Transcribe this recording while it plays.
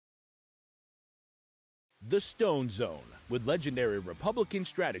The StoneZONE, with legendary Republican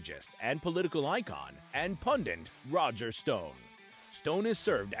strategist and political icon and pundit Roger Stone. Stone has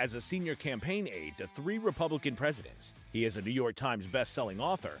served as a senior campaign aide to 3 Republican presidents. He is a New York Times best-selling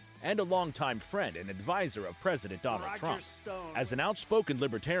author and a longtime friend and advisor of President Donald Trump. As an outspoken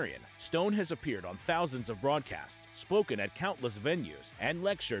libertarian, Stone has appeared on thousands of broadcasts, spoken at countless venues, and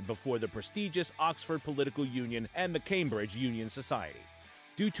lectured before the prestigious Oxford Political Union and the Cambridge Union Society.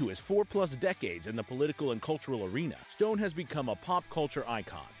 Due to his 4+ decades in the political and cultural arena, Stone has become a pop culture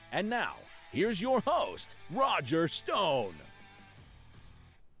icon. And now, here's your host, Roger Stone.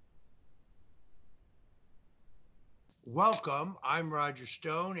 Welcome, I'm Roger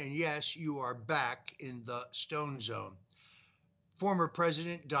Stone, and yes, you are back in the Stone Zone. Former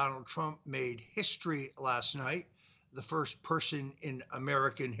President Donald Trump made history last night, the first person in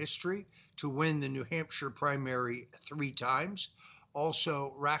American history to win the New Hampshire primary 3 times,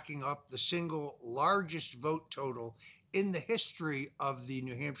 also racking up the single largest vote total in the history of the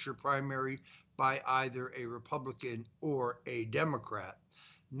New Hampshire primary by either a Republican or a Democrat.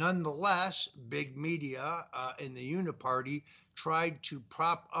 Nonetheless, big media in the Uniparty tried to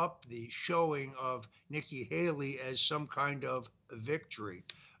prop up the showing of Nikki Haley as some kind of victory.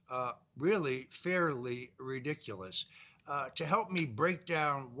 Really fairly ridiculous. To help me break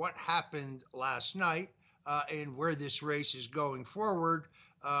down what happened last night and where this race is going forward,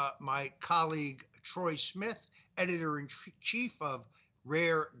 my colleague Troy Smith, editor-in-chief of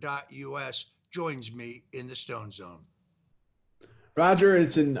Rare.us, joins me in the Stone Zone. Roger,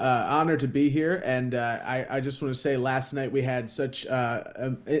 it's an honor to be here, and I just want to say last night we had such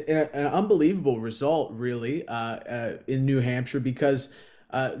an unbelievable result, really, in New Hampshire, because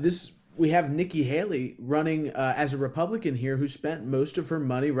we have Nikki Haley running as a Republican here who spent most of her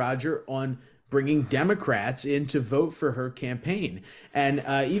money, Roger, on bringing Democrats in to vote for her campaign. And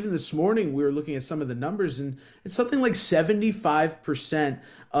even this morning, we were looking at some of the numbers, and it's something like 75%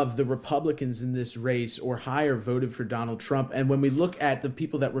 of the Republicans in this race or higher voted for Donald Trump. And when we look at the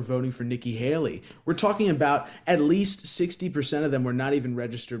people that were voting for Nikki Haley, we're talking about at least 60% of them were not even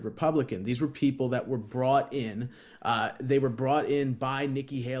registered Republican. These were people that were brought in. They were brought in by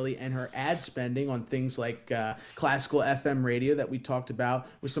Nikki Haley and her ad spending on things like classical FM radio that we talked about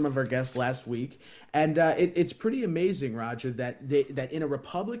with some of our guests last week. And it's pretty amazing, Roger, that in a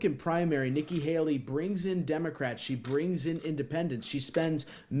Republican primary, Nikki Haley brings in Democrats. She brings in independents. She spends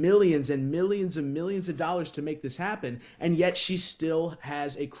millions and millions and millions of dollars to make this happen. And yet she still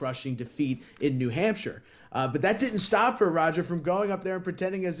has a crushing defeat in New Hampshire. But that didn't stop her, Roger, from going up there and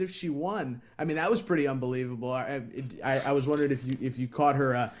pretending as if she won. I mean, that was pretty unbelievable. I was wondering if you caught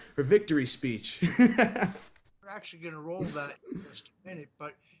her victory speech. We're actually going to roll that in just a minute,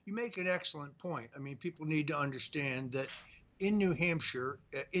 but you make an excellent point. I mean, people need to understand that in New Hampshire,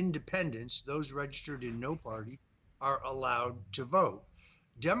 independents, those registered in no party, are allowed to vote.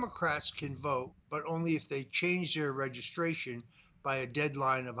 Democrats can vote, but only if they change their registration by a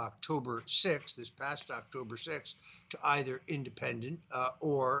deadline of October 6th, this past October 6th, to either independent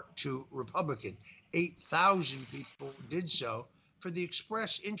or to Republican. 8,000 people did so for the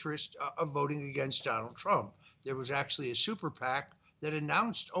express interest of voting against Donald Trump. There was actually a super PAC that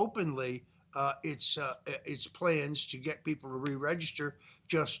announced openly its plans to get people to re-register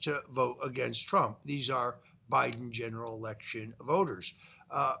just to vote against Trump. These are Biden general election voters.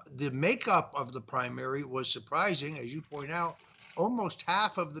 The makeup of the primary was surprising, as you point out. Almost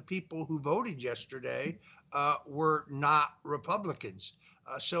half of the people who voted yesterday were not Republicans.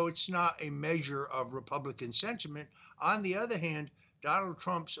 So it's not a measure of Republican sentiment. On the other hand, Donald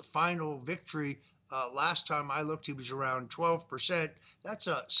Trump's final victory, last time I looked, he was around 12%. That's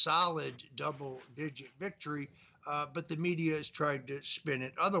a solid double-digit victory, but the media has tried to spin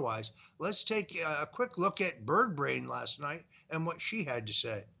it otherwise. Let's take a quick look at Bird Brain last night and what she had to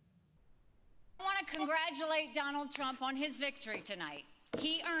say. I want to congratulate Donald Trump on his victory tonight.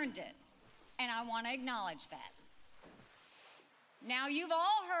 He earned it, and I want to acknowledge that. Now, you've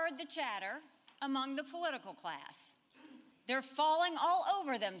all heard the chatter among the political class. They're falling all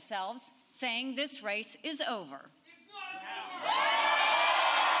over themselves, saying this race is over. It's not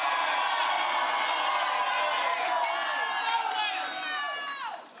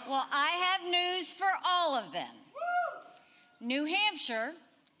over. Well, I have news for all of them. New Hampshire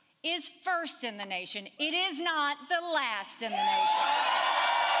is first in the nation. It is not the last in the nation.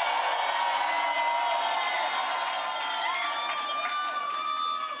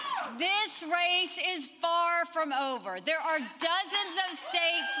 This race is far from over. There are dozens of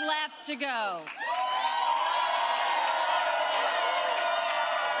states left to go.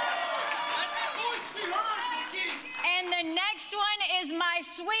 And the next one is my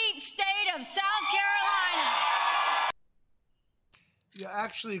sweet state of South Carolina. Carolina. Yeah,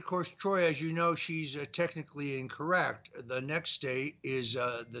 actually, of course, Troy, as you know, she's technically incorrect. The next state is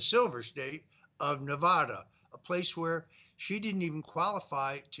the silver state of Nevada, a place where she didn't even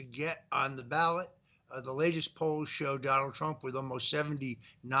qualify to get on the ballot. The latest polls show Donald Trump with almost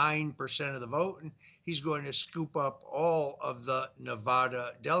 79% of the vote, and he's going to scoop up all of the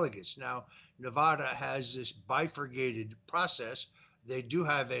Nevada delegates. Now, Nevada has this bifurcated process. They do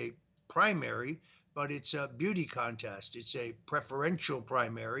have a primary, but it's a beauty contest. It's a preferential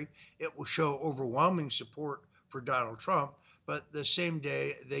primary. It will show overwhelming support for Donald Trump, but the same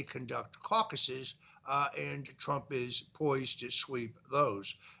day they conduct caucuses, and Trump is poised to sweep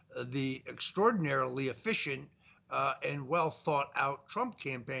those. The extraordinarily efficient and well thought out Trump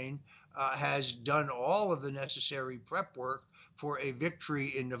campaign has done all of the necessary prep work for a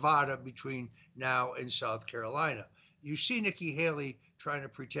victory in Nevada between now and South Carolina. You see Nikki Haley trying to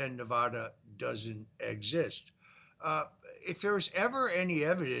pretend Nevada doesn't exist. If there's ever any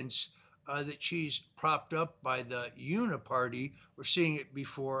evidence that she's propped up by the uniparty, we're seeing it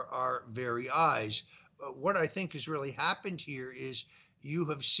before our very eyes. What I think has really happened here is you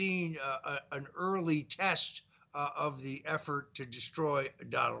have seen an early test of the effort to destroy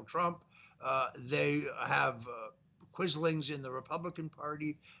Donald Trump. They have quislings in the Republican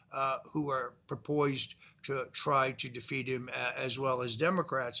Party who are poised to try to defeat him, as well as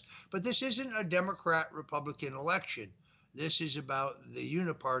Democrats. But this isn't a Democrat-Republican election. This is about the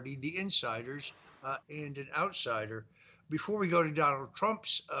uniparty, the insiders, and an outsider. Before we go to Donald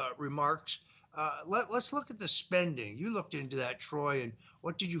Trump's remarks, let's look at the spending. You looked into that, Troy, and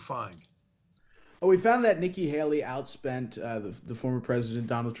what did you find? Oh, we found that Nikki Haley outspent the former president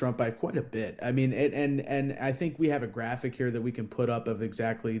Donald Trump by quite a bit. I mean, and I think we have a graphic here that we can put up of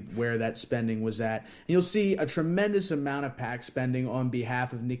exactly where that spending was at. And you'll see a tremendous amount of PAC spending on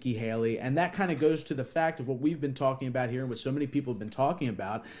behalf of Nikki Haley, and that kind of goes to the fact of what we've been talking about here and what so many people have been talking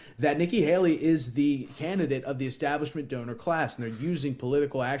about, that Nikki Haley is the candidate of the establishment donor class, and they're using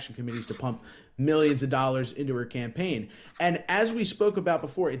political action committees to pump millions of dollars into her campaign. And as we spoke about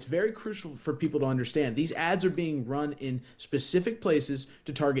before, it's very crucial for people to understand these ads are being run in specific places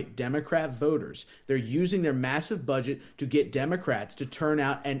to target Democrat voters. They're using their massive budget to get Democrats to turn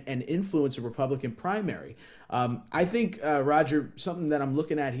out and influence a Republican primary. I think, Roger, something that I'm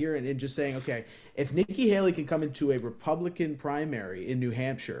looking at here and just saying, okay, if Nikki Haley can come into a Republican primary in New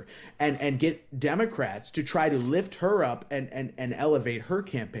Hampshire and get Democrats to try to lift her up and elevate her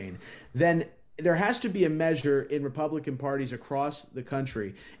campaign, then there has to be a measure in Republican parties across the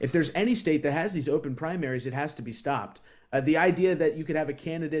country. If there's any state that has these open primaries, it has to be stopped. The idea that you could have a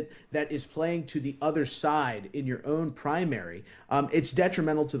candidate that is playing to the other side in your own primary, it's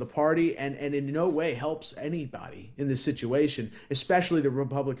detrimental to the party and in no way helps anybody in this situation, especially the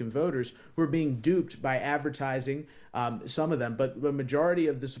Republican voters who are being duped by advertising, some of them. But the majority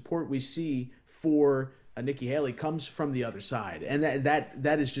of the support we see for Nikki Haley comes from the other side. And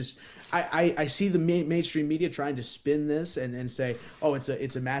that is just, I see the mainstream media trying to spin this and say, oh, it's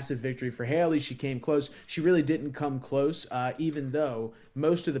a massive victory for Haley. She came close. She really didn't come close, even though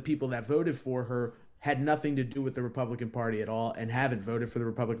most of the people that voted for her had nothing to do with the Republican Party at all and haven't voted for the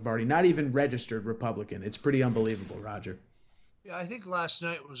Republican Party, not even registered Republican. It's pretty unbelievable, Roger. Yeah, I think last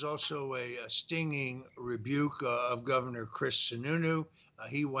night was also a stinging rebuke of Governor Chris Sununu.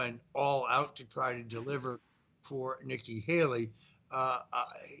 He went all out to try to deliver for Nikki Haley.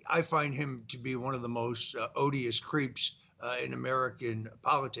 I find him to be one of the most odious creeps in American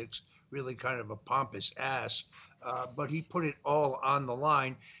politics, really kind of a pompous ass. But he put it all on the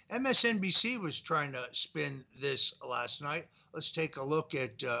line. MSNBC was trying to spin this last night. Let's take a look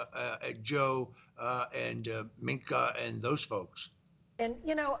at Joe and Minka and those folks. And,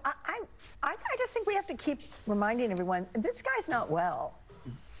 you know, I just think we have to keep reminding everyone, this guy's not well.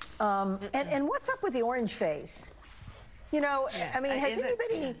 And what's up with the orange face? You know, I mean,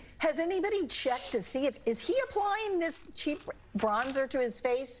 has anybody checked to see is he applying this cheap bronzer to his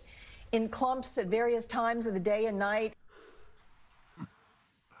face in clumps at various times of the day and night?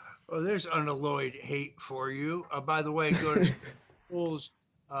 Well, there's unalloyed hate for you. By the way, go to schools.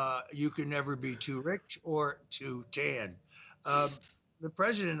 You can never be too rich or too tan. The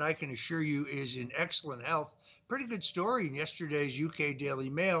president, I can assure you, is in excellent health. Pretty good story in yesterday's UK Daily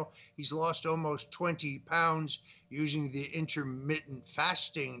Mail. He's lost almost 20 pounds using the intermittent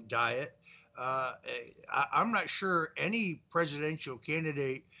fasting diet. I'm not sure any presidential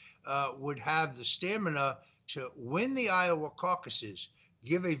candidate would have the stamina to win the Iowa caucuses,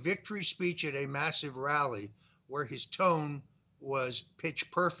 give a victory speech at a massive rally where his tone was pitch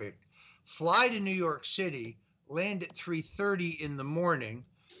perfect, fly to New York City, land at 3:30 in the morning,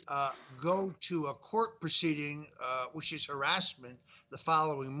 go to a court proceeding, which is harassment, the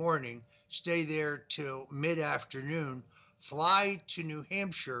following morning, stay there till mid-afternoon, fly to New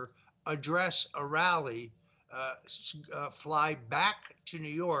Hampshire, address a rally, fly back to New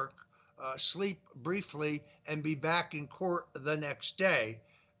York, sleep briefly, and be back in court the next day.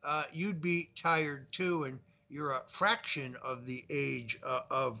 You'd be tired too, and you're a fraction of the age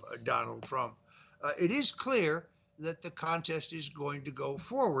of Donald Trump. It is clear that the contest is going to go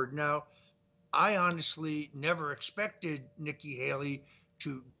forward. Now, I honestly never expected Nikki Haley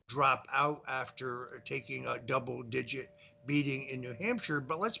to drop out after taking a double-digit beating in New Hampshire,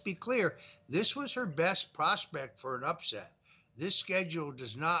 but let's be clear, this was her best prospect for an upset. This schedule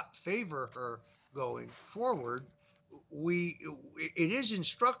does not favor her going forward. It is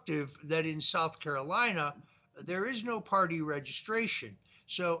instructive that in South Carolina, there is no party registration.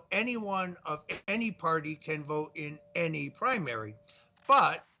 So anyone of any party can vote in any primary.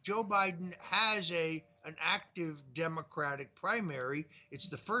 But Joe Biden has an active Democratic primary. It's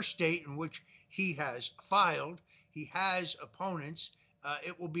the first state in which he has filed. He has opponents.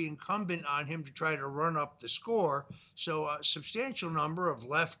 It will be incumbent on him to try to run up the score. So a substantial number of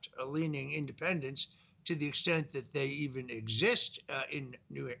left-leaning independents, to the extent that they even exist in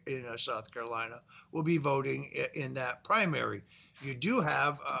South Carolina, will be voting in that primary. You do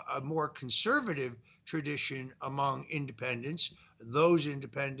have a more conservative tradition among independents. Those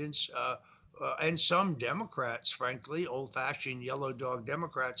independents and some Democrats, frankly, old-fashioned yellow dog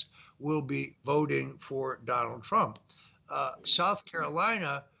Democrats, will be voting for Donald Trump. South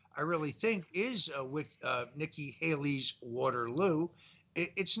Carolina, I really think, is Nikki Haley's Waterloo.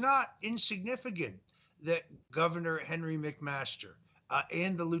 It's not insignificant that Governor Henry McMaster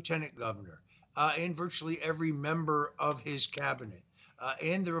and the lieutenant governor and virtually every member of his cabinet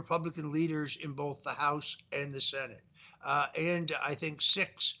and the Republican leaders in both the House and the Senate, and I think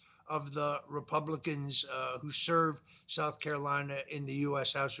 6 of the Republicans who serve South Carolina in the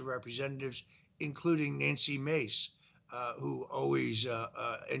U.S. House of Representatives, including Nancy Mace, who always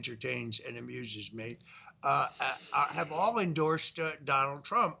entertains and amuses me, have all endorsed Donald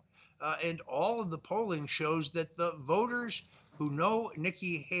Trump. And all of the polling shows that the voters who know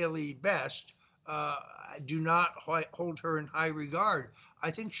Nikki Haley best do not hold her in high regard.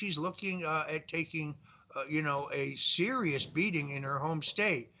 I think she's looking at taking, a serious beating in her home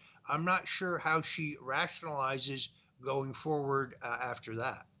state. I'm not sure how she rationalizes going forward after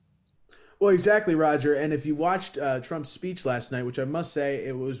that. Well, exactly, Roger. And if you watched Trump's speech last night, which I must say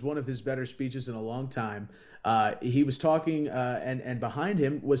it was one of his better speeches in a long time, he was talking, and behind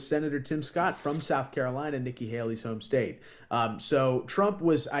him was Senator Tim Scott from South Carolina, Nikki Haley's home state. So Trump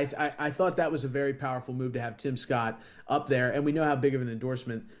was, I thought that was a very powerful move to have Tim Scott up there, and we know how big of an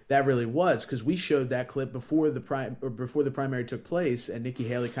endorsement that really was, because we showed that clip before the primary took place, and Nikki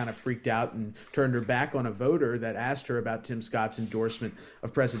Haley kind of freaked out and turned her back on a voter that asked her about Tim Scott's endorsement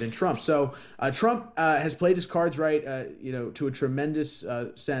of President Trump. So Trump has played his cards right, to a tremendous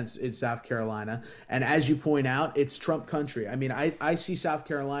sense in South Carolina, and as you point out, it's Trump country. I mean, I see South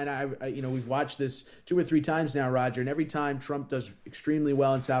Carolina. We've watched this 2 or 3 times now, Roger, and every time Trump does extremely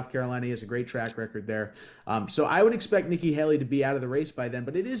well in South Carolina, he has a great track record there. So I would expect Nikki Haley to be out of the race by then,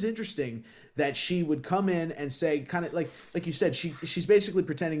 but it is interesting that she would come in and say, kind of like you said, she's basically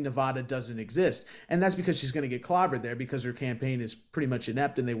pretending Nevada doesn't exist, and that's because she's going to get clobbered there because her campaign is pretty much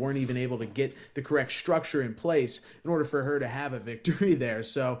inept, and they weren't even able to get the correct structure in place in order for her to have a victory there.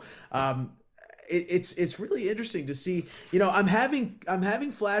 So it's really interesting to see. I'm having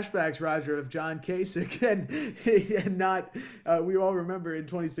flashbacks, Roger, of John Kasich, and not. We all remember in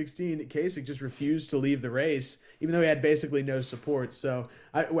 2016, Kasich just refused to leave the race, even though he had basically no support. So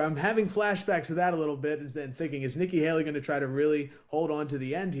I'm having flashbacks of that a little bit, and thinking, is Nikki Haley going to try to really hold on to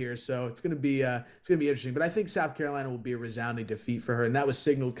the end here? So it's going to be interesting. But I think South Carolina will be a resounding defeat for her, and that was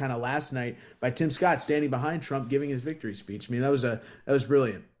signaled kind of last night by Tim Scott standing behind Trump, giving his victory speech. I mean, that was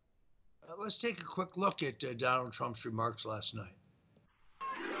brilliant. Let's take a quick look at Donald Trump's remarks last night.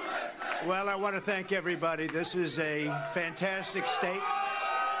 Well, I want to thank everybody. This is a fantastic state.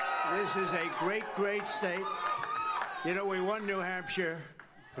 This is a great, great state. We won New Hampshire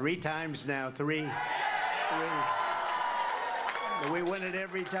 3 times now. Three. We win it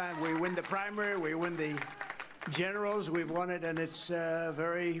every time. We win the primary. We win the generals. We've won it, and it's a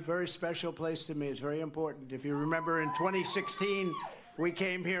very, very special place to me. It's very important. If you remember in 2016, we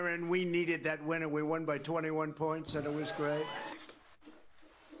came here and we needed that win, and we won by 21 points, and it was great.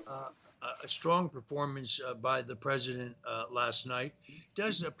 A strong performance by the president last night.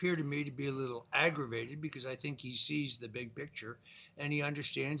 Does appear to me to be a little aggravated, because I think he sees the big picture and he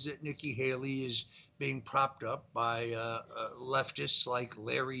understands that Nikki Haley is being propped up by leftists like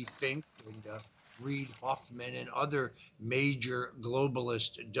Larry Fink and Reid Hoffman and other major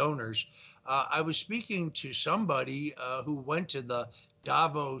globalist donors. I was speaking to somebody who went to the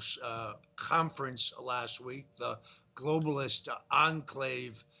Davos conference last week, the globalist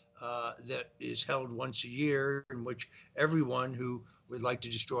enclave that is held once a year, in which everyone who would like to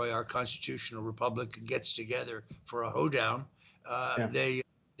destroy our constitutional republic gets together for a hoedown. Yeah.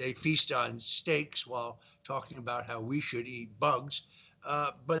 They feast on steaks while talking about how we should eat bugs.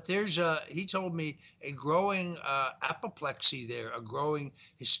 But there's he told me, a growing apoplexy there, a growing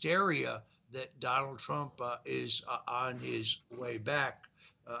hysteria that Donald Trump is on his way back.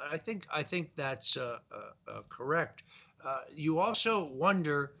 I think that's correct. You also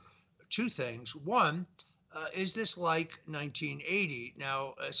wonder two things. One, is this like 1980?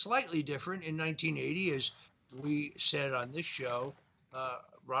 Now, slightly different. In 1980, as we said on this show,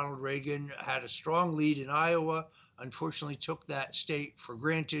 Ronald Reagan had a strong lead in Iowa, unfortunately took that state for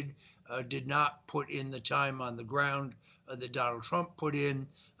granted, did not put in the time on the ground that Donald Trump put in,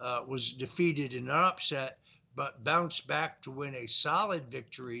 was defeated in an upset, but bounced back to win a solid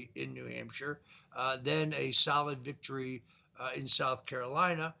victory in New Hampshire, then a solid victory in South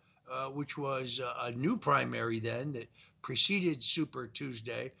Carolina, which was a new primary then that preceded Super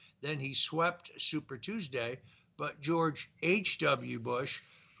Tuesday. Then he swept Super Tuesday, but George H.W. Bush,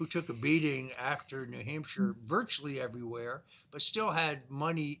 who took a beating after New Hampshire virtually everywhere, but still had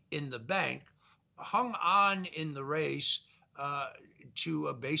money in the bank, hung on in the race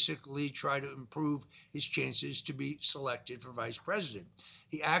to basically try to improve his chances to be selected for vice president.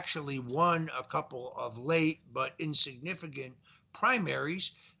 He actually won a couple of late but insignificant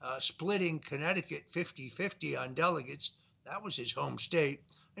primaries, splitting Connecticut 50-50 on delegates. That was his home state.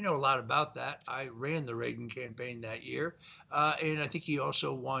 I know a lot about that. I ran the Reagan campaign that year. And I think he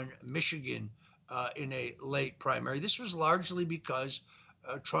also won Michigan in a late primary. This was largely because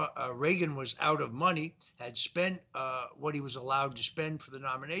Reagan was out of money, had spent what he was allowed to spend for the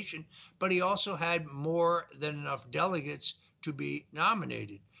nomination, but he also had more than enough delegates to be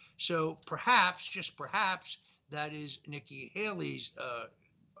nominated. So perhaps, just perhaps, that is Nikki Haley's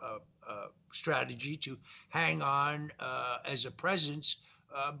strategy to hang on as a presence.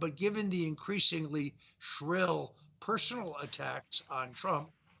 But given the increasingly shrill personal attacks on Trump,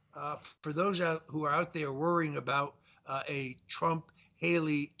 for those who are out there worrying about a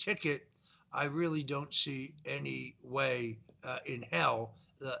Trump-Haley ticket, I really don't see any way in hell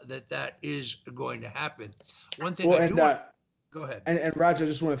that is going to happen. One thing go ahead. And Roger, I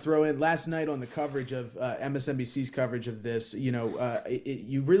just want to throw in, last night on the coverage of MSNBC's coverage of this,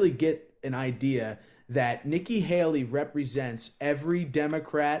 you really get an idea that Nikki Haley represents every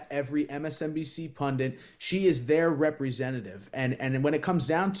Democrat, every MSNBC pundit. She is their representative. And when it comes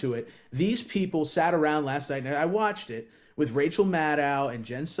down to it, these people sat around last night, and I watched it, with Rachel Maddow and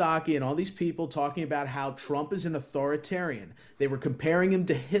Jen Psaki and all these people talking about how Trump is an authoritarian. They were comparing him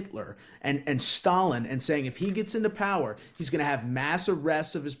to Hitler and Stalin and saying if he gets into power, he's going to have mass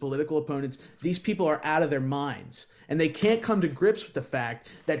arrests of his political opponents. These people are out of their minds. And they can't come to grips with the fact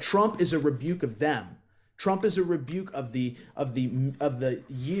that Trump is a rebuke of them. Trump is a rebuke of the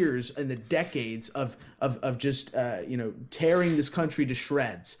years and the decades of just tearing this country to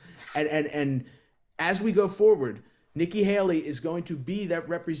shreds. And as we go forward, Nikki Haley is going to be that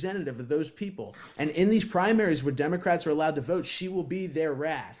representative of those people. And in these primaries where Democrats are allowed to vote, she will be their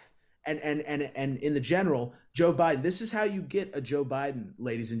wrath. And in the general, Joe Biden, this is how you get a Joe Biden,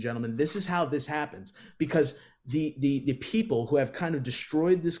 ladies and gentlemen. This is how this happens. Because the people who have kind of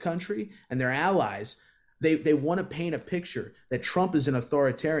destroyed this country and their allies, they want to paint a picture that Trump is an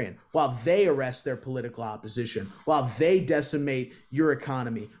authoritarian while they arrest their political opposition, while they decimate your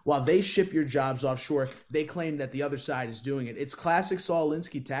economy, while they ship your jobs offshore. They claim that the other side is doing it. It's classic Saul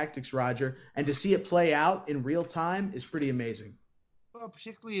Alinsky tactics, Roger, and to see it play out in real time is pretty amazing. Well,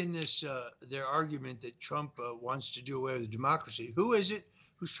 particularly in this, their argument that Trump wants to do away with democracy. Who is it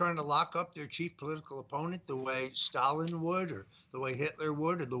who's trying to lock up their chief political opponent the way Stalin would, or the way Hitler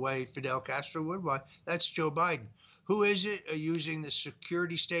would, or the way Fidel Castro would? Why, that's Joe Biden. Who is it using the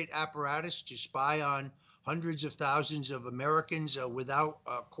security state apparatus to spy on hundreds of thousands of Americans without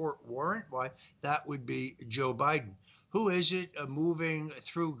a court warrant? Why, that would be Joe Biden. Who is it moving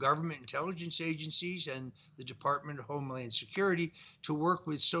through government intelligence agencies and the Department of Homeland Security to work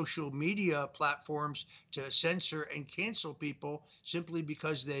with social media platforms to censor and cancel people simply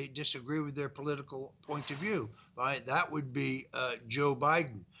because they disagree with their political point of view? Right? That would be Joe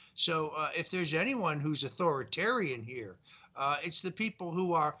Biden. So if there's anyone who's authoritarian here, it's the people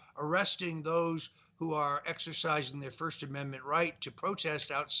who are arresting those who are exercising their First Amendment right to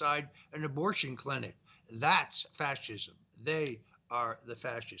protest outside an abortion clinic. That's fascism. They are the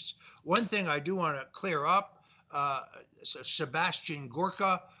fascists. One thing I do want to clear up, Sebastian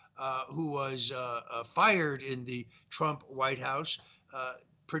Gorka, who was fired in the Trump White House,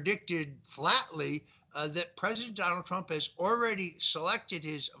 predicted flatly that President Donald Trump has already selected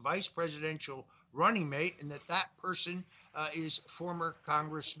his vice presidential running mate, and that person is former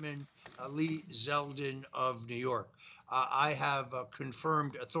Congressman Lee Zeldin of New York. I have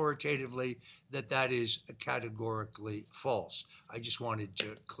confirmed authoritatively that that is categorically false. I just wanted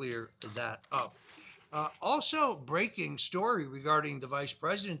to clear that up. Also, breaking story regarding the vice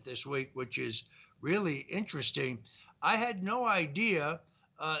president this week, which is really interesting. I had no idea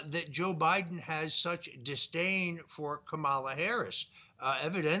that Joe Biden has such disdain for Kamala Harris.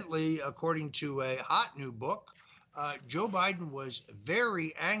 Evidently, according to a hot new book, Joe Biden was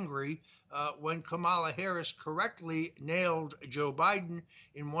very angry when Kamala Harris correctly nailed Joe Biden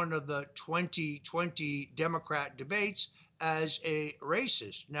in one of the 2020 Democrat debates as a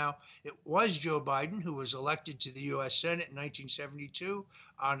racist. Now, it was Joe Biden who was elected to the U.S. Senate in 1972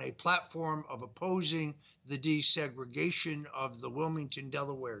 on a platform of opposing the desegregation of the Wilmington,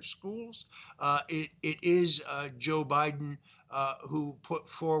 Delaware schools. It is Joe Biden who put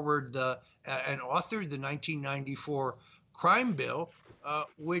forward and authored the 1994 crime bill,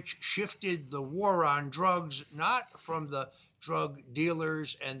 which shifted the war on drugs not from the drug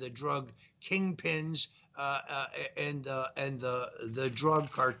dealers and the drug kingpins and the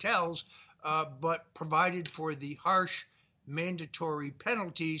drug cartels, but provided for the harsh mandatory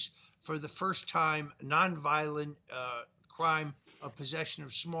penalties for the first time nonviolent crime of possession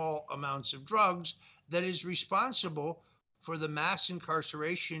of small amounts of drugs that is responsible for the mass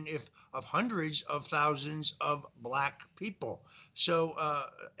incarceration of hundreds of thousands of black people. So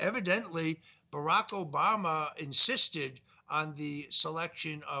evidently, Barack Obama insisted on the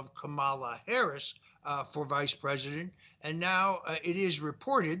selection of Kamala Harris for vice president. And now it is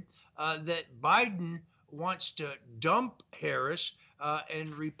reported that Biden wants to dump Harris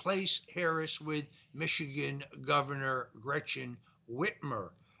and replace Harris with Michigan Governor Gretchen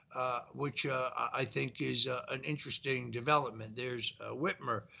Whitmer, which I think is an interesting development. There's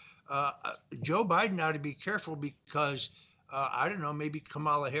Whitmer. Joe Biden ought to be careful because I don't know, maybe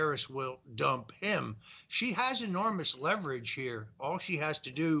Kamala Harris will dump him. She has enormous leverage here. All she has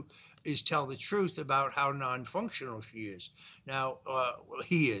to do is tell the truth about how non-functional she is. Now,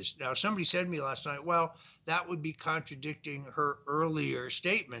 he is. Now, somebody said to me last night, well, that would be contradicting her earlier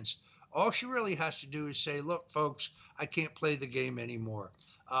statements. All she really has to do is say, look, folks, I can't play the game anymore.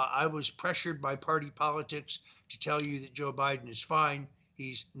 I was pressured by party politics to tell you that Joe Biden is fine.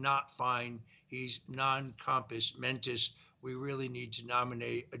 He's not fine. He's non-compos mentis. We really need to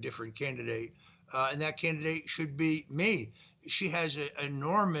nominate a different candidate. And that candidate should be me. She has an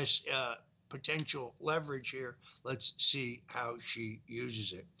enormous potential leverage here. Let's see how she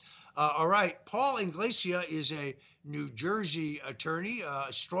uses it. All right. Paul Ingrassia is a New Jersey attorney,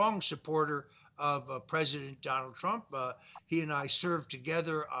 a strong supporter of President Donald Trump. He and I served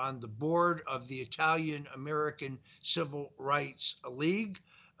together on the board of the Italian American Civil Rights League.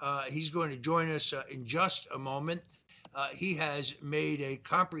 He's going to join us in just a moment. He has made a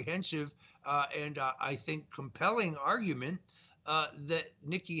comprehensive and I think compelling argument that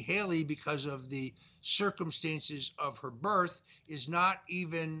Nikki Haley, because of the circumstances of her birth, is not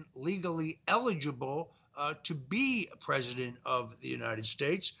even legally eligible to be president of the United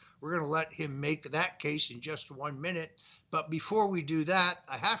States. We're going to let him make that case in just 1 minute. But before we do that,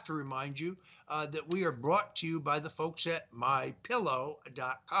 I have to remind you that we are brought to you by the folks at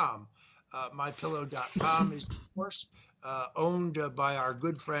MyPillow.com. MyPillow.com is, of course, owned by our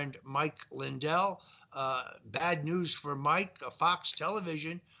good friend Mike Lindell. Bad news for Mike. Fox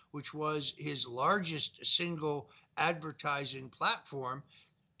Television, which was his largest single advertising platform,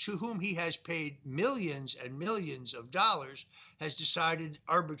 to whom he has paid millions and millions of dollars, has decided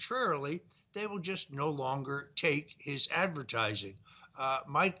arbitrarily they will just no longer take his advertising.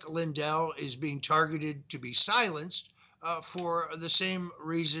 Mike Lindell is being targeted to be silenced for the same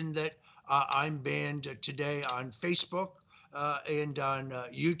reason that I'm banned today on Facebook and on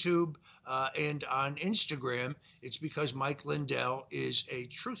YouTube and on Instagram. It's because Mike Lindell is a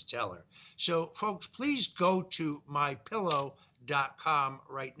truth teller. So, folks, please go to mypillow.com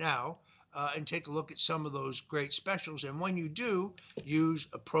right now and take a look at some of those great specials. And when you do, use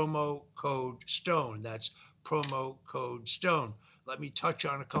a promo code STONE. That's promo code STONE. Let me touch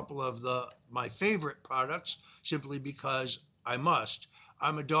on a couple of my favorite products simply because I must.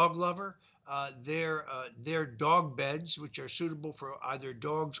 I'm a dog lover. Their dog beds, which are suitable for either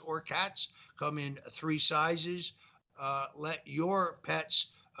dogs or cats, come in 3 sizes. Let your pets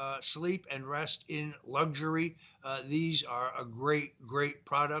sleep and rest in luxury. These are a great, great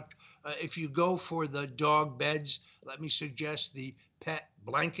product. If you go for the dog beds, let me suggest the pet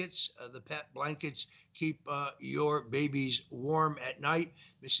blankets. The pet blankets keep your babies warm at night.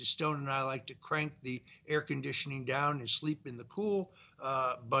 Mrs. Stone and I like to crank the air conditioning down and sleep in the cool,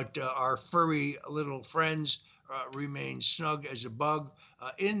 but our furry little friends remain snug as a bug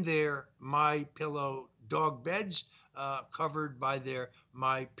in their My Pillow dog beds, covered by their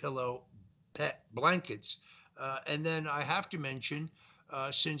My Pillow pet blankets. And then I have to mention,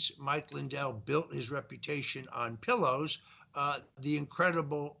 since Mike Lindell built his reputation on pillows, the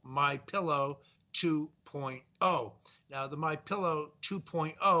incredible My Pillow 2.0. Now, the My Pillow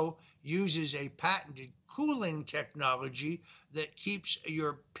 2.0 uses a patented cooling technology that keeps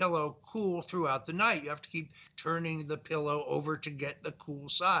your pillow cool throughout the night. You have to keep turning the pillow over to get the cool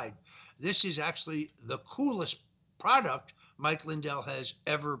side. This is actually the coolest product Mike Lindell has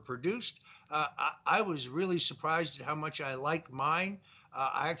ever produced. I was really surprised at how much I like mine.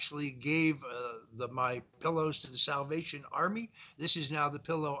 I actually gave my pillows to the Salvation Army. This is now the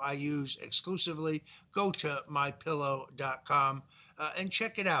pillow I use exclusively. Go to mypillow.com and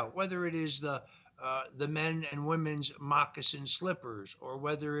check it out, whether it is the men and women's moccasin slippers, or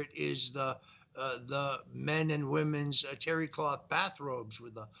whether it is the men and women's terry cloth bathrobes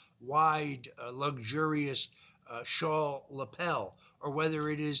with a wide, luxurious shawl lapel, or whether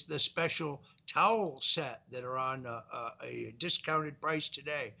it is the special towel set that are on a discounted price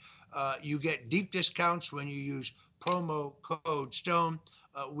today. You get deep discounts when you use promo code STONE.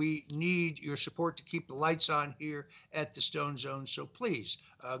 We need your support to keep the lights on here at the Stone Zone. So please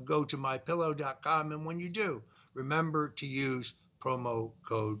go to mypillow.com. And when you do, remember to use promo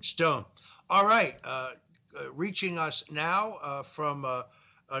code STONE. All right. Reaching us now from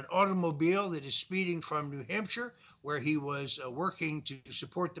an automobile that is speeding from New Hampshire, where he was working to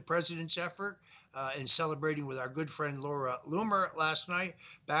support the president's effort and celebrating with our good friend Laura Loomer last night,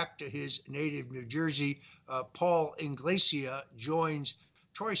 back to his native New Jersey. Paul Ingrassia joins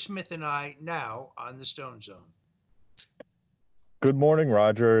Troy Smith and I now on the Stone Zone. Good morning,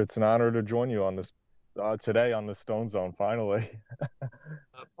 Roger. It's an honor to join you on this today on the Stone Zone, finally.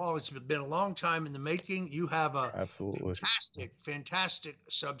 Paul, it's been a long time in the making. You have a Absolutely fantastic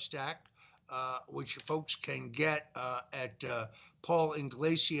Substack, which folks can get at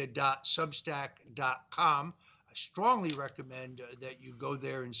paulinglacia.substack.com. I strongly recommend that you go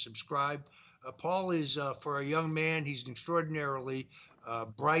there and subscribe. Paul is, for a young man, he's an extraordinarily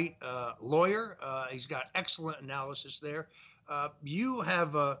bright lawyer. He's got excellent analysis there. You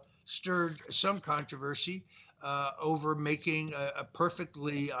have stirred some controversy over making a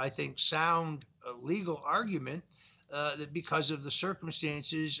perfectly, I think, sound legal argument that because of the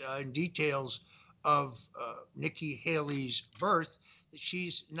circumstances and details of Nikki Haley's birth, that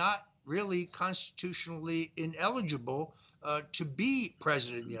she's not really constitutionally ineligible to be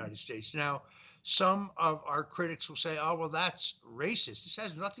president of the United States. Now, some of our critics will say, oh, well, that's racist. This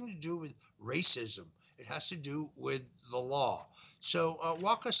has nothing to do with racism. It has to do with the law. So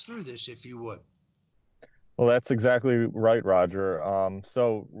walk us through this, if you would. Well, that's exactly right, Roger.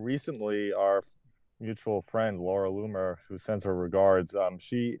 So recently, our mutual friend, Laura Loomer, who sends her regards,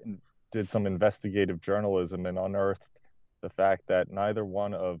 she did some investigative journalism and unearthed the fact that neither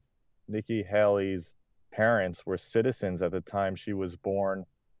one of Nikki Haley's parents were citizens at the time she was born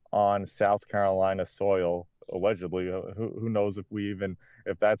on South Carolina soil, allegedly. Who knows if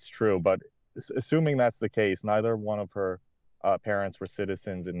that's true, but assuming that's the case, neither one of her parents were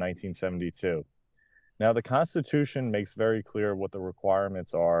citizens in 1972. Now, the Constitution makes very clear what the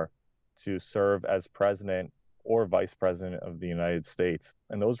requirements are to serve as president or vice president of the United States.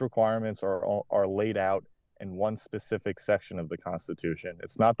 And those requirements are laid out in one specific section of the Constitution.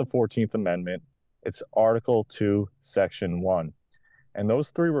 It's not the 14th Amendment. It's Article 2, Section 1. And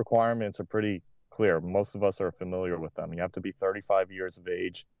those three requirements are pretty clear. Most of us are familiar with them. You have to be 35 years of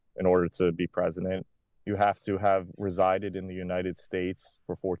age in order to be president. You have to have resided in the United States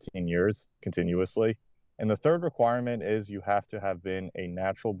for 14 years continuously. And the third requirement is you have to have been a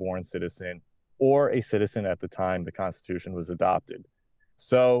natural-born citizen or a citizen at the time the Constitution was adopted.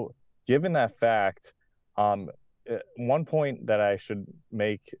 So given that fact, one point that I should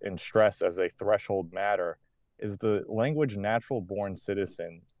make and stress as a threshold matter is the language natural-born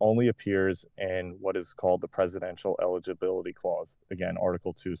citizen only appears in what is called the Presidential Eligibility Clause, again,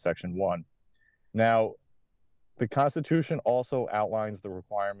 Article 2, Section 1. Now, the Constitution also outlines the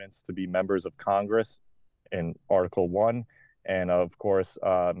requirements to be members of Congress in Article 1, and of course,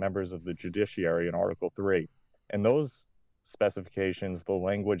 members of the judiciary in Article 3. And those specifications, the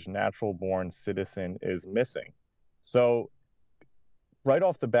language natural-born citizen is missing. So right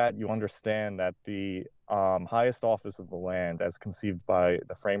off the bat, you understand that the highest office of the land, as conceived by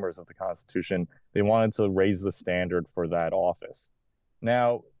the framers of the Constitution, they wanted to raise the standard for that office.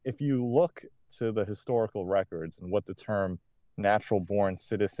 Now, if you look to the historical records and what the term natural-born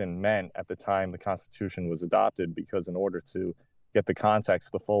citizen meant at the time the Constitution was adopted, because in order to get the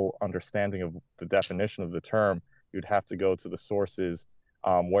context, the full understanding of the definition of the term, you'd have to go to the sources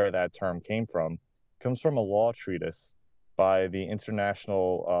where that term came from. It comes from a law treatise by the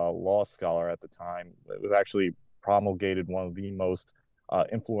international law scholar at the time. It was actually promulgated one of the most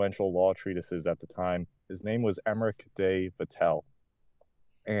influential law treatises at the time. His name was Emmerich de Vattel.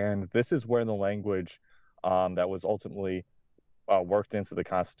 And this is where the language that was ultimately worked into the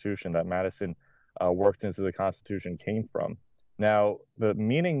Constitution, that Madison worked into the Constitution, came from. Now, the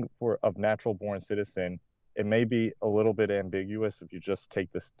meaning of natural-born citizen, it may be a little bit ambiguous if you just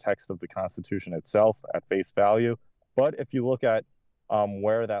take this text of the Constitution itself at face value. But if you look at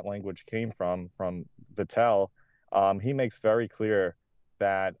where that language came from Vattel, he makes very clear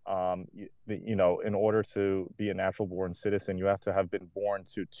that, in order to be a natural-born citizen, you have to have been born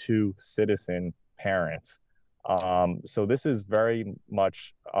to two citizen parents. So this is very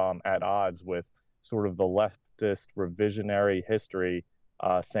much at odds with sort of the leftist revisionary history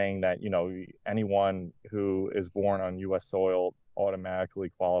saying that, anyone who is born on U.S. soil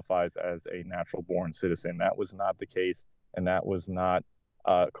automatically qualifies as a natural-born citizen. That was not the case, and that was not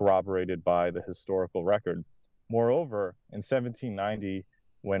corroborated by the historical record. Moreover, in 1790,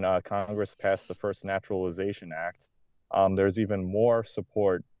 when Congress passed the first Naturalization Act, there's even more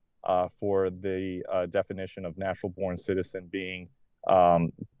support for the definition of natural-born citizen being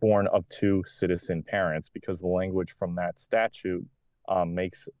born of two citizen parents, because the language from that statute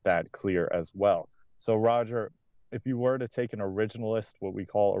makes that clear as well. So, Roger, if you were to take an originalist, what we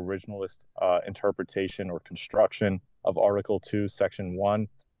call originalist interpretation or construction of Article 2, Section 1,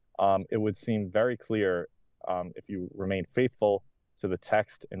 it would seem very clear, if you remain faithful to the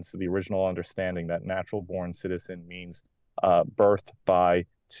text and to the original understanding, that natural-born citizen means birth by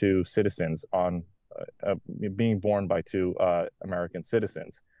two citizens, being born by two American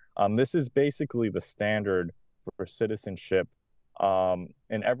citizens. This is basically the standard for citizenship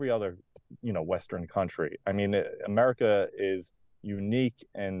in every other, Western country. I mean, America is unique,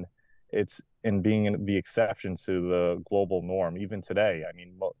 and it's in being the exception to the global norm, even today. I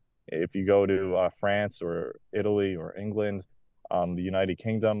mean, if you go to France or Italy or England, the United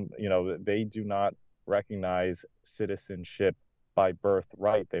Kingdom, they do not recognize citizenship by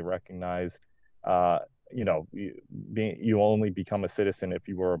birthright. They recognize, you only become a citizen if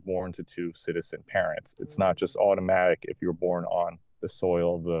you were born to two citizen parents. It's not just automatic if you're born on the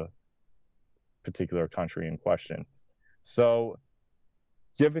soil of the particular country in question. So,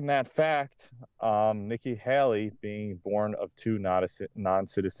 given that fact, Nikki Haley, being born of two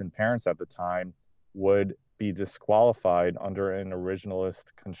non-citizen parents at the time, would be disqualified under an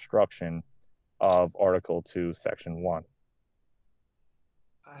originalist construction of Article 2, Section 1.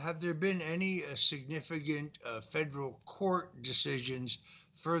 Have there been any significant federal court decisions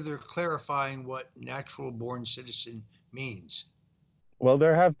further clarifying what natural-born citizen means? Well,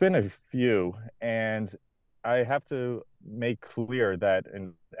 there have been a few, and I have to make clear that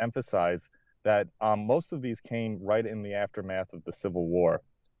and emphasize that most of these came right in the aftermath of the Civil War,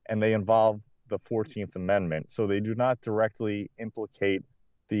 and they involve the 14th Amendment. So they do not directly implicate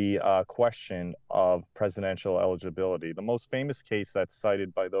the question of presidential eligibility. The most famous case that's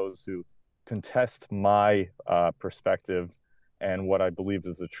cited by those who contest my perspective and what I believe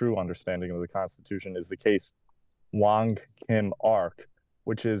is the true understanding of the Constitution is the case Wong Kim Ark,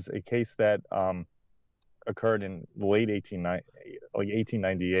 which is a case that occurred in the late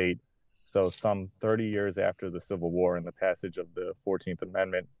 1898, so some 30 years after the Civil War and the passage of the 14th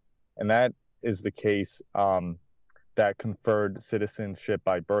Amendment. And that is the case that conferred citizenship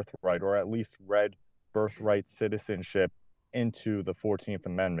by birthright, or at least read birthright citizenship into the 14th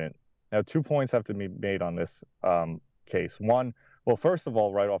Amendment. Now, 2 points have to be made on this case. One, well, first of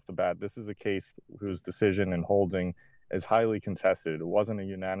all, right off the bat, this is a case whose decision and holding is highly contested. It wasn't a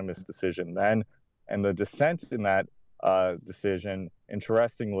unanimous decision then. And the dissent in that decision,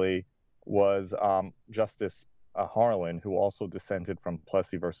 interestingly, was Justice Harlan, who also dissented from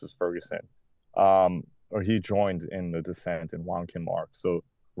Plessy versus Ferguson. Or he joined in the dissent in Wong Kim Ark. So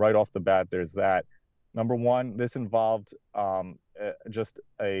right off the bat, there's that. Number one, this involved just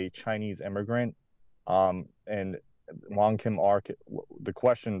a Chinese immigrant. And Wong Kim Ark, the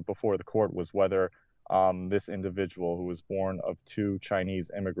question before the court was whether this individual, who was born of two Chinese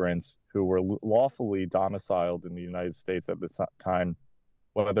immigrants who were lawfully domiciled in the United States at this time,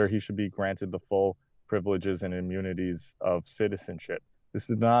 whether he should be granted the full privileges and immunities of citizenship. This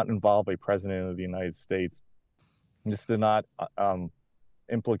did not involve a president of the United States. This did not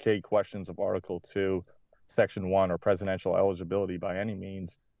implicate questions of Article 2, Section 1, or presidential eligibility by any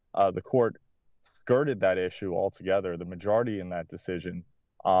means. The court skirted that issue altogether. The majority in that decision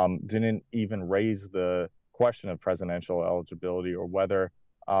didn't even raise the question of presidential eligibility or whether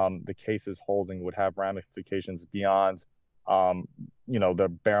the case's holding would have ramifications beyond,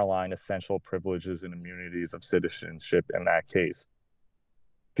 the bare-line essential privileges and immunities of citizenship in that case.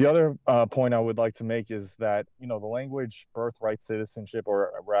 The other point I would like to make is that, the language birthright citizenship,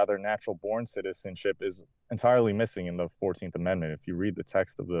 or rather natural-born citizenship, is entirely missing in the 14th Amendment. If you read the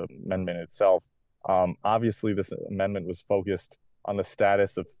text of the amendment itself, obviously this amendment was focused on the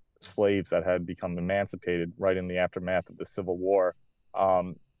status of slaves that had become emancipated right in the aftermath of the Civil War,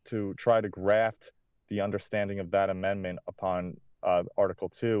 to try to graft the understanding of that amendment upon Article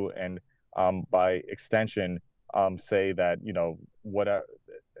 2 and by extension say that,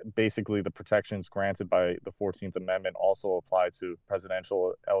 basically the protections granted by the 14th Amendment also apply to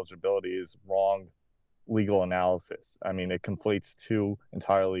presidential eligibility is wrong legal analysis. I mean, it conflates two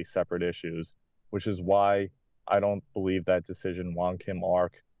entirely separate issues, which is why I don't believe that decision Wong Kim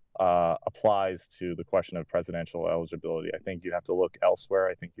Ark applies to the question of presidential eligibility. I think you have to look elsewhere.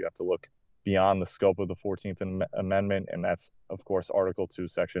 I think you have to look beyond the scope of the 14th Amendment, and that's, of course, Article 2,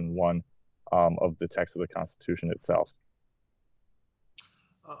 Section 1 of the text of the Constitution itself.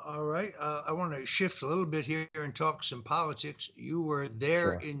 All right. I want to shift a little bit here and talk some politics. You were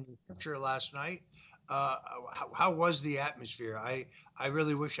there in New Hampshire last night. How was the atmosphere? I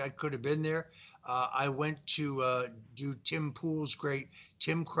really wish I could have been there. I went to do Tim Pool's great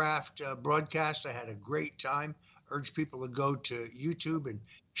Timcraft broadcast. I had a great time. Urge people to go to YouTube and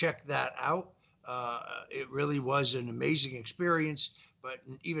check that out. It really was an amazing experience, but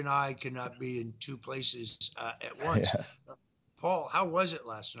even I cannot be in two places at once. Yeah. Paul, how was it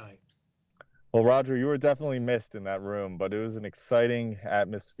last night? Well, Roger, you were definitely missed in that room, but it was an exciting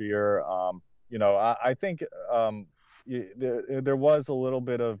atmosphere. I think there was a little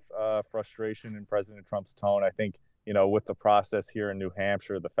bit of frustration in President Trump's tone. I think, with the process here in New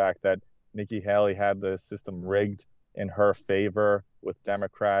Hampshire, the fact that Nikki Haley had the system rigged in her favor with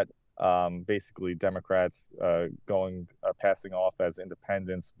basically Democrats passing off as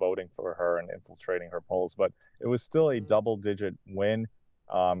independents, voting for her and infiltrating her polls. But it was still a double-digit win.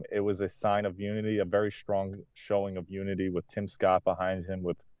 It was a sign of unity, a very strong showing of unity with Tim Scott behind him,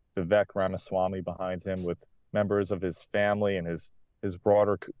 with Vivek Ramaswamy behind him, with members of his family and his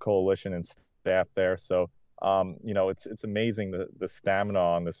broader coalition and staff there. So, it's amazing the stamina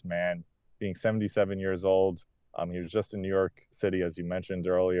on this man, being 77 years old. He was just in New York City, as you mentioned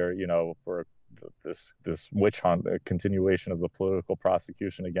earlier, for this witch hunt, a continuation of the political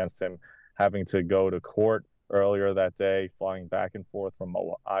prosecution against him, having to go to court earlier that day, flying back and forth from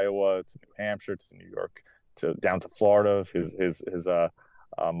Iowa to New Hampshire to New York down to Florida. His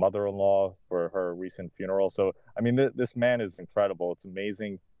mother-in-law for her recent funeral. So, I mean, this man is incredible. It's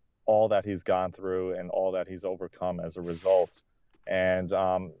amazing all that he's gone through and all that he's overcome as a result. And,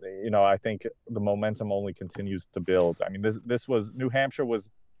 I think the momentum only continues to build. I mean, New Hampshire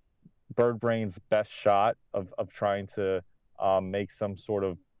was Bird Brain's best shot of trying to make some sort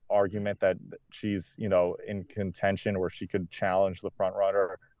of argument that she's, in contention where she could challenge the front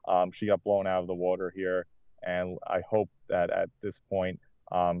runner. She got blown out of the water here. And I hope that at this point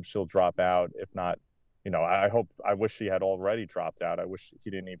she'll drop out. If not, I wish she had already dropped out. I wish he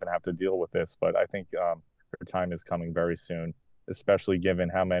didn't even have to deal with this. But I think her time is coming very soon, especially given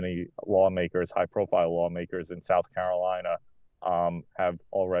how many high-profile lawmakers in South Carolina have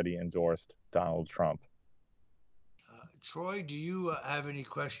already endorsed Donald Trump. Troy, do you have any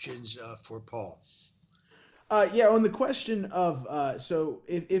questions for Paul? Yeah, on the question of so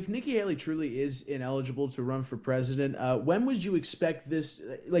if Nikki Haley truly is ineligible to run for president, when would you expect this?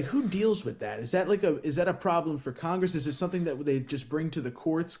 Like, who deals with that? Is that a problem for Congress? Is it something that they just bring to the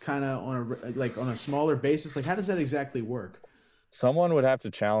courts, kind of on a smaller basis? Like, how does that exactly work? Someone would have to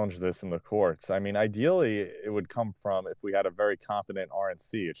challenge this in the courts. I mean, ideally, it would come from, if we had a very competent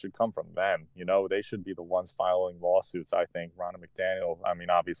RNC, it should come from them. They should be the ones filing lawsuits, I think. Ronna McDaniel, I mean,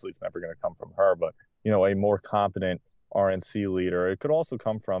 obviously, it's never going to come from her, but, a more competent RNC leader. It could also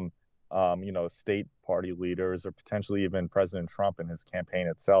come from, state party leaders or potentially even President Trump and his campaign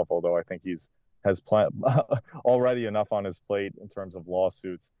itself, although I think has already enough on his plate in terms of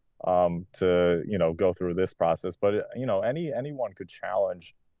lawsuits to go through this process. But anyone could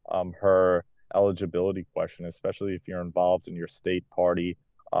challenge her eligibility question, especially if you're involved in your state party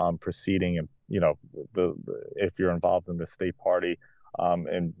proceeding, and if you're involved in the state party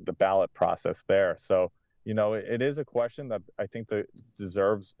and the ballot process there. So it is a question that I think that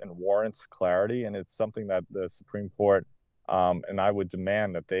deserves and warrants clarity, and it's something that the Supreme Court and I would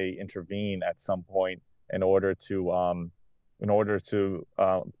demand that they intervene at some point in order to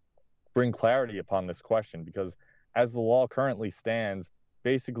bring clarity upon this question, because as the law currently stands,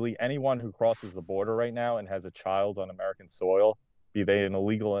 basically anyone who crosses the border right now and has a child on American soil, be they an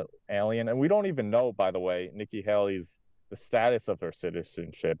illegal alien, and we don't even know, by the way, Nikki Haley's the status of her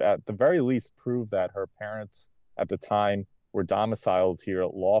citizenship. At the very least, prove that her parents at the time were domiciled here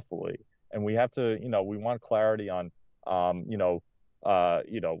lawfully. And we have to, we want clarity on,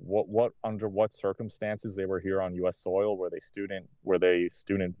 what under what circumstances they were here on U.S. soil. Were they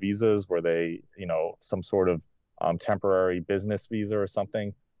student visas? Were they, some sort of temporary business visa or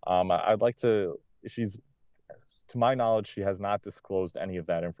something? I'd like to. To my knowledge, she has not disclosed any of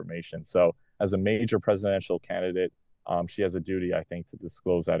that information. So, as a major presidential candidate, she has a duty, I think, to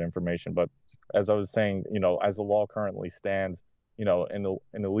disclose that information. But as I was saying, as the law currently stands, an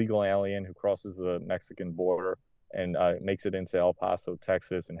illegal alien who crosses the Mexican border and makes it into El Paso,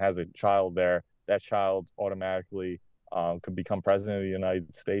 Texas, and has a child there, that child automatically could become president of the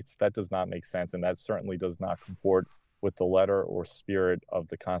United States. That does not make sense, and that certainly does not comport with the letter or spirit of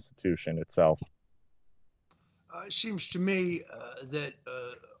the Constitution itself. It seems to me that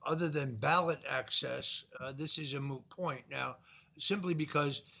other than ballot access, this is a moot point now, simply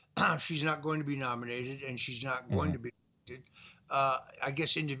because she's not going to be nominated and she's not going to be elected. I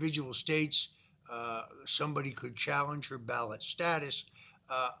guess individual states, somebody could challenge her ballot status.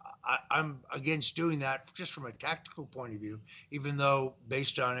 I'm against doing that just from a tactical point of view, even though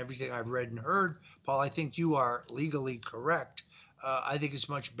based on everything I've read and heard, Paul, I think you are legally correct. I think it's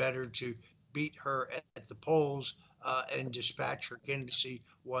much better to beat her at the polls and dispatch her candidacy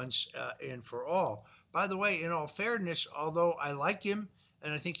once and for all. By the way, in all fairness, although I like him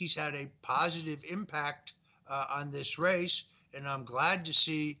and I think he's had a positive impact on this race, and I'm glad to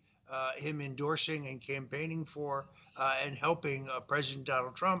see him endorsing and campaigning for and helping President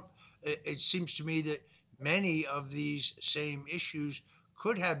Donald Trump, it seems to me that many of these same issues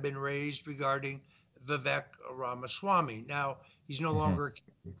could have been raised regarding Vivek Ramaswamy. Now, he's no longer a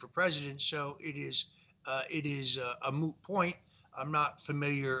candidate for president, so it is a moot point. I'm not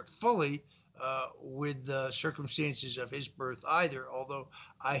familiar fully with the circumstances of his birth either, although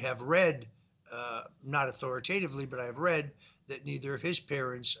I have read, not authoritatively, but I have read that neither of his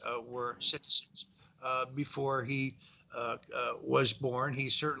parents were citizens before he was born.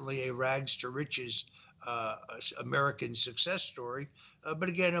 He's certainly a rags to riches American success story, but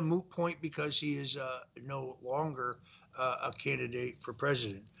again, a moot point because he is no longer a candidate for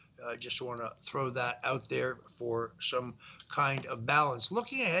president. I just want to throw that out there for some kind of balance.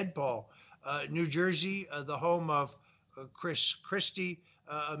 Looking ahead, Paul, New Jersey, the home of Chris Christie,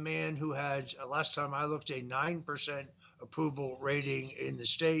 a man who had, last time I looked, a 9% approval rating in the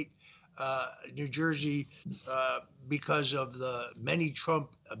state. New Jersey, because of the many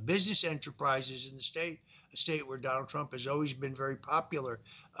Trump business enterprises in the state, a state where Donald Trump has always been very popular.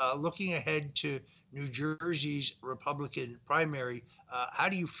 Looking ahead to New Jersey's Republican primary, how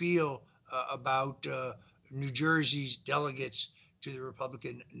do you feel about New Jersey's delegates to the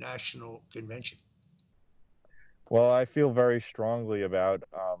Republican National Convention? Well, I feel very strongly about,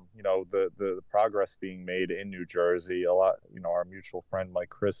 the progress being made in New Jersey. A lot, our mutual friend Mike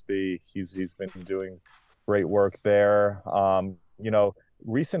Crispy, he's been doing great work there.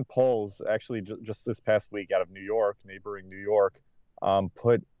 Recent polls, actually, just this past week out of New York, neighboring New York,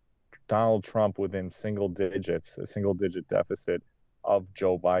 put Donald Trump within a single-digit deficit of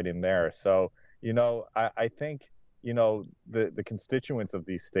Joe Biden there. So, I think, the constituents of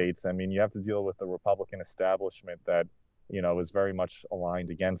these states, I mean, you have to deal with the Republican establishment that, is very much aligned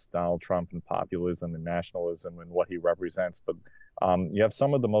against Donald Trump and populism and nationalism and what he represents. But you have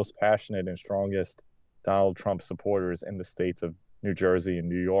some of the most passionate and strongest Donald Trump supporters in the states of New Jersey and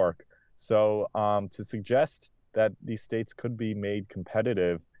New York. So to suggest that these states could be made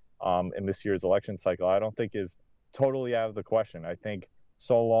competitive in this year's election cycle, I don't think is totally out of the question. I think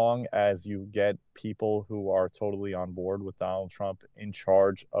so long as you get people who are totally on board with Donald Trump in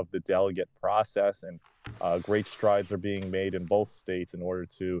charge of the delegate process, and great strides are being made in both states in order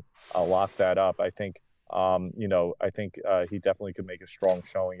to lock that up, I think, he definitely could make a strong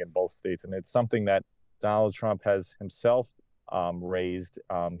showing in both states. And it's something that Donald Trump has himself raised.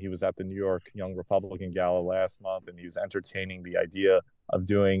 He was at the New York Young Republican Gala last month, and he was entertaining the idea of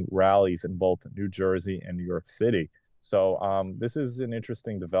doing rallies in both New Jersey and New York City. So this is an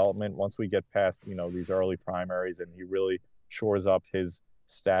interesting development once we get past, these early primaries and he really shores up his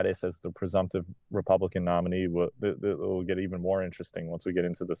status as the presumptive Republican nominee. It will get even more interesting once we get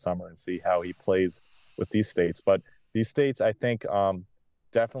into the summer and see how he plays with these states. But these states, I think,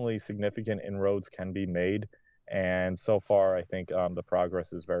 definitely significant inroads can be made. And so far, I think the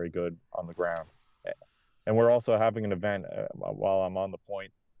progress is very good on the ground. And we're also having an event while I'm on the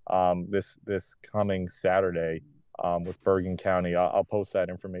point this coming Saturday with Bergen County. I'll post that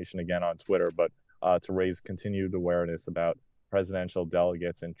information again on Twitter, but to raise continued awareness about presidential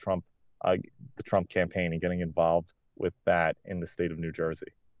delegates and Trump, the Trump campaign, and getting involved with that in the state of New Jersey.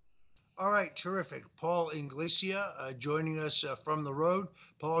 All right, terrific. Paul Ingrassia joining us from the road.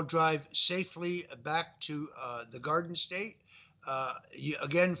 Paul, drive safely back to the Garden State.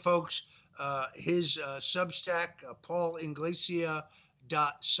 Again, folks, his Substack,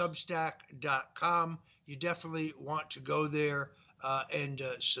 paulingrassia.substack.com. You definitely want to go there and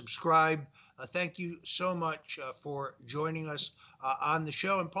subscribe. Thank you so much for joining us on the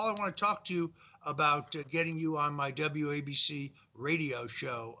show. And Paul, I want to talk to you about getting you on my WABC radio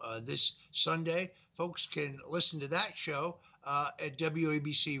show this Sunday. Folks can listen to that show at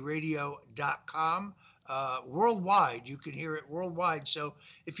WABCradio.com. Worldwide, you can hear it worldwide. So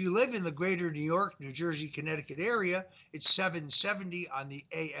if you live in the greater New York, New Jersey, Connecticut area, it's 770 on the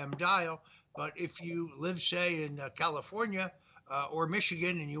AM dial. But if you live, say, in California or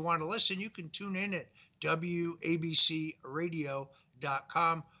Michigan and you want to listen, you can tune in at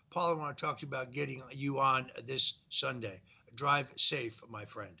WABCradio.com. Paul, I want to talk to you about getting you on this Sunday. Drive safe, my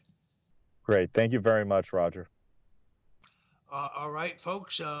friend. Great. Thank you very much, Roger. All right,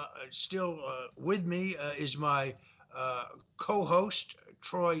 folks. Still with me is my co-host,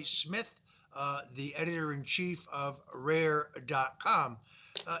 Troy Smith, the editor-in-chief of Rare.com.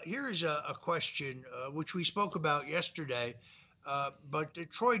 Here is a question which we spoke about yesterday. But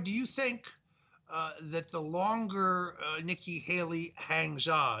Troy, do you think that the longer Nikki Haley hangs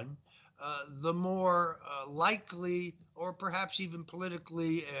on, the more likely or perhaps even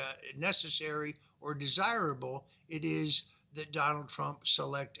politically necessary or desirable it is that Donald Trump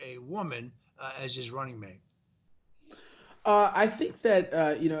select a woman as his running mate? I think that,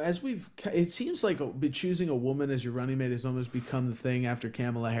 it seems like choosing a woman as your running mate has almost become the thing after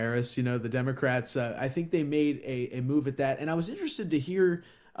Kamala Harris. The Democrats, I think they made a move at that. And I was interested to hear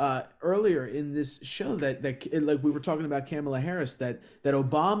earlier in this show that like we were talking about Kamala Harris, that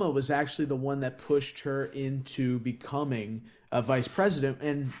Obama was actually the one that pushed her into becoming a vice president.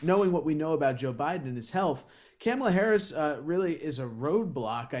 And knowing what we know about Joe Biden and his health, Kamala Harris really is a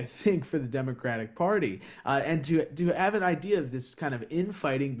roadblock, I think, for the Democratic Party. And to have an idea of this kind of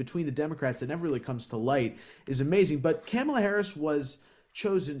infighting between the Democrats that never really comes to light is amazing. But Kamala Harris was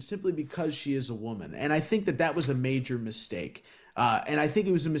chosen simply because she is a woman. And I think that was a major mistake. And I think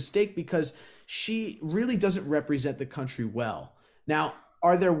it was a mistake because she really doesn't represent the country well. Now,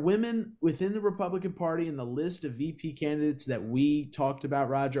 are there women within the Republican Party in the list of VP candidates that we talked about,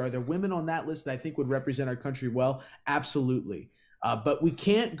 Roger? Are there women on that list that I think would represent our country well? Absolutely. But we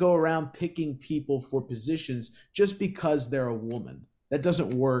can't go around picking people for positions just because they're a woman. That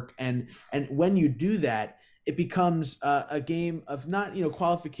doesn't work. And when you do that, it becomes a game of not,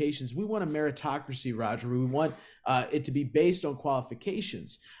 qualifications. We want a meritocracy, Roger. We want it to be based on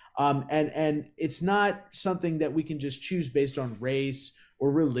qualifications. And it's not something that we can just choose based on race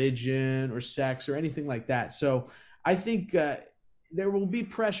or religion or sex or anything like that. So I think there will be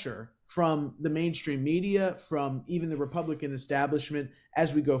pressure from the mainstream media, from even the Republican establishment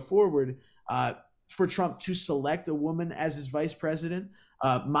as we go forward for Trump to select a woman as his vice president.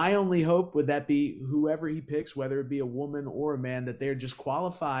 My only hope would that be whoever he picks, whether it be a woman or a man, that they're just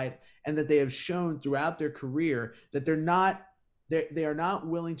qualified and that they have shown throughout their career that they are not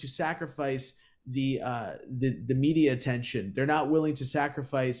willing to sacrifice the media attention. They're not willing to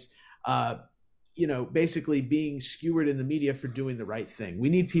sacrifice, basically being skewered in the media for doing the right thing. We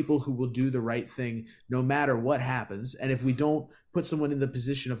need people who will do the right thing no matter what happens. And if we don't put someone in the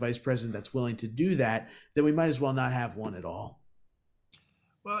position of vice president that's willing to do that, then we might as well not have one at all.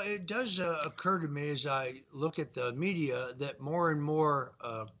 Well, it does occur to me as I look at the media that more and more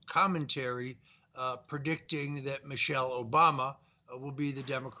commentary predicting that Michelle Obama will be the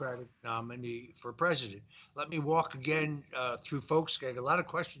Democratic nominee for president. Let me walk again through, folks, getting a lot of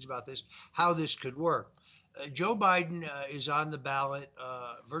questions about this, how this could work. Joe Biden is on the ballot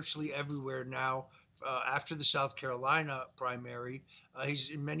virtually everywhere now after the South Carolina primary. He's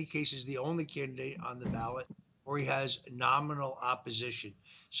in many cases the only candidate on the ballot, or he has nominal opposition.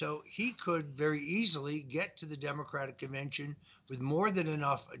 So he could very easily get to the Democratic convention with more than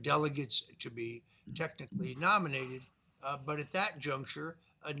enough delegates to be technically nominated, but at that juncture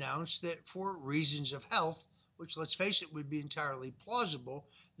announced that for reasons of health, which let's face it would be entirely plausible,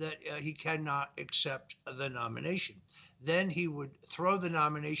 that he cannot accept the nomination. Then he would throw the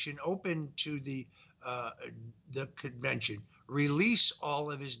nomination open to the the convention, release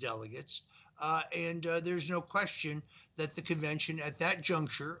all of his delegates, and there's no question that the convention at that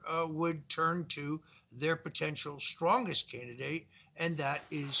juncture would turn to their potential strongest candidate, and that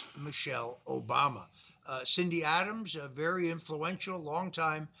is Michelle Obama. Cindy Adams, a very influential,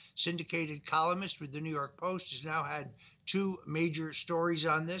 longtime syndicated columnist with the New York Post, has now had two major stories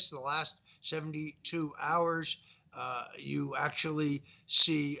on this the last 72 hours. You actually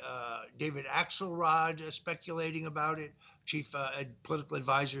see David Axelrod speculating about it, chief political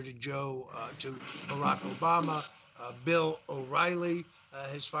advisor to to Barack Obama. Bill O'Reilly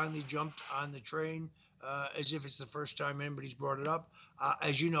has finally jumped on the train as if it's the first time anybody's brought it up.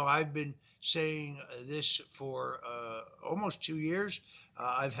 As you know, I've been saying this for almost 2 years.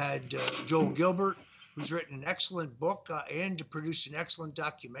 I've had Joel Gilbert, who's written an excellent book and produced an excellent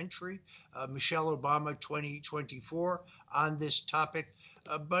documentary, Michelle Obama 2024, on this topic.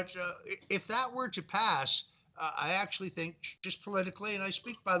 But if that were to pass, I actually think, just politically, and I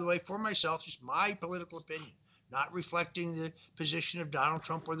speak, by the way, for myself, just my political opinion, not reflecting the position of Donald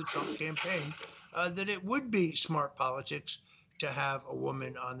Trump or the Trump campaign, that it would be smart politics to have a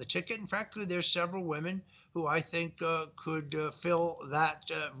woman on the ticket. And frankly, there's several women who I think could fill that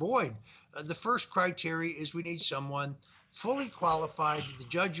void. The first criteria is we need someone fully qualified with the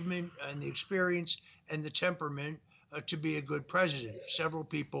judgment and the experience and the temperament to be a good president. Several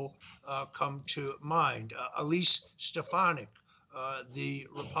people come to mind. Elise Stefanik, the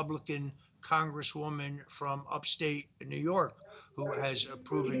Republican congresswoman from upstate New York, who has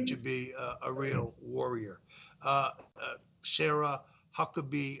proven to be a real warrior. Sarah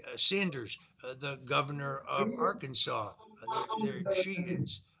Huckabee Sanders, the governor of Arkansas. She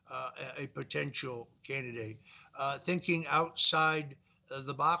is a potential candidate. Thinking outside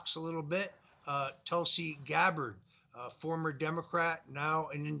the box a little bit, Tulsi Gabbard, former Democrat, now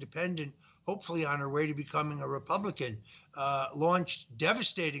an independent, hopefully on her way to becoming a Republican, launched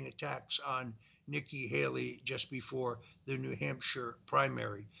devastating attacks on Nikki Haley just before the New Hampshire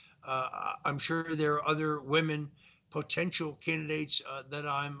primary. I'm sure there are other women potential candidates that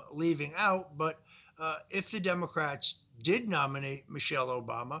I'm leaving out, but if the Democrats did nominate Michelle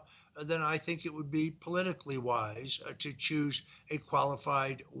Obama, then I think it would be politically wise to choose a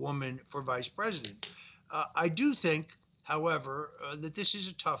qualified woman for vice president. I do think, however, that this is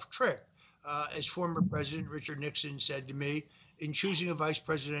a tough trick. As former President Richard Nixon said to me, in choosing a vice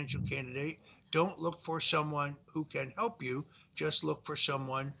presidential candidate, don't look for someone who can help you, just look for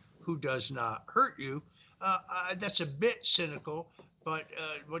someone who does not hurt you. That's a bit cynical, but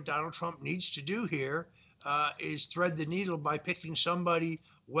what Donald Trump needs to do here is thread the needle by picking somebody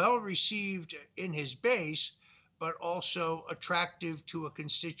well received in his base, but also attractive to a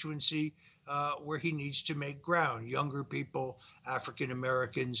constituency where he needs to make ground. Younger people, African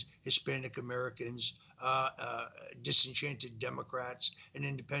Americans, Hispanic Americans, disenchanted Democrats and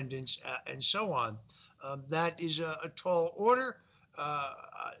independents, and so on. That is a tall order.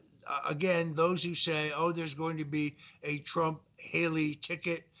 Again, those who say, oh, there's going to be a Trump-Haley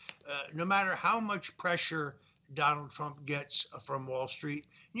ticket, no matter how much pressure Donald Trump gets from Wall Street,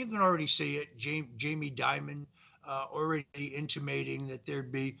 you can already see it, Jamie Dimon already intimating that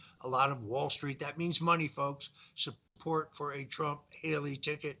there'd be a lot of Wall Street. That means money, folks, support for a Trump-Haley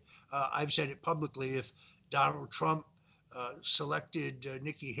ticket. I've said it publicly, if Donald Trump selected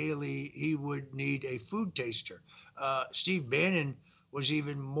Nikki Haley, he would need a food taster. Steve Bannon was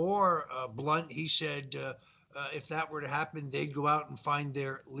even more blunt. He said if that were to happen, they'd go out and find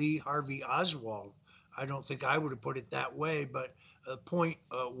their Lee Harvey Oswald. I don't think I would have put it that way, but point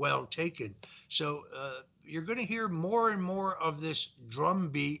well taken. So you're going to hear more and more of this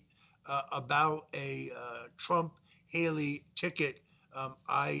drumbeat about a Trump-Haley ticket.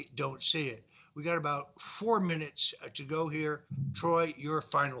 I don't see it. We got about 4 minutes to go here. Troy, your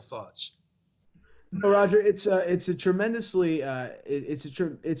final thoughts. Well, Roger, it's a tremendously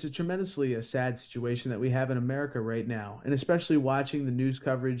sad situation that we have in America right now, and especially watching the news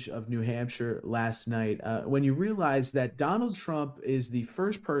coverage of New Hampshire last night, when you realize that Donald Trump is the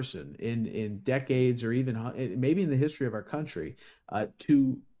first person in decades, or even maybe in the history of our country,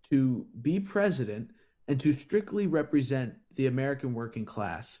 to be president and to strictly represent the American working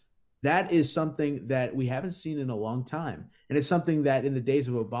class. That is something that we haven't seen in a long time. And it's something that in the days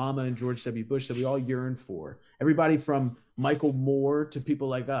of Obama and George W. Bush that we all yearned for. Everybody from Michael Moore to people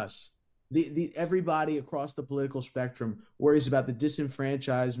like us. Everybody across the political spectrum worries about the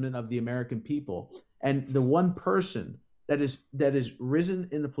disenfranchisement of the American people. And the one person that is risen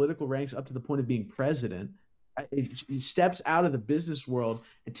in the political ranks up to the point of being president, he steps out of the business world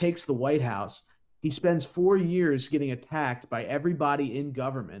and takes the White House. He spends 4 years getting attacked by everybody in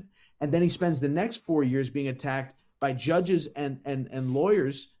government. And then he spends the next 4 years being attacked by judges and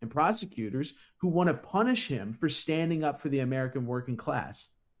lawyers and prosecutors who want to punish him for standing up for the American working class.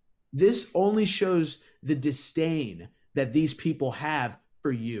 This only shows the disdain that these people have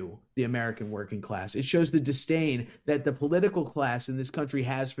for you, the American working class. It shows the disdain that the political class in this country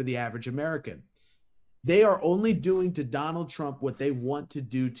has for the average American. They are only doing to Donald Trump what they want to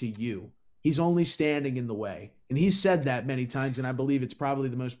do to you. He's only standing in the way. And he's said that many times, and I believe it's probably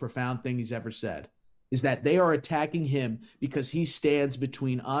the most profound thing he's ever said, is that they are attacking him because he stands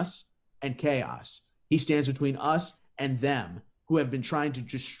between us and chaos. He stands between us and them, who have been trying to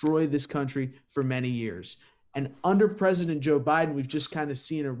destroy this country for many years. And under President Joe Biden, we've just kind of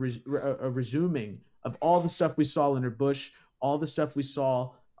seen a resuming of all the stuff we saw under Bush, all the stuff we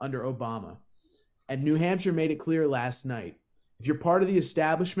saw under Obama. And New Hampshire made it clear last night. If you're part of the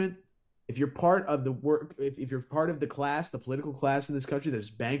establishment, if you're part of the work, if you're part of the class, the political class in this country that has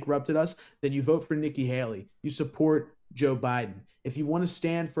bankrupted us, then you vote for Nikki Haley. You support Joe Biden. If you want to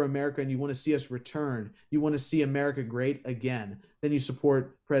stand for America and you want to see us return, you want to see America great again, then you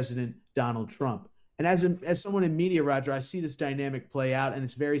support President Donald Trump. And as someone in media, Roger, I see this dynamic play out, and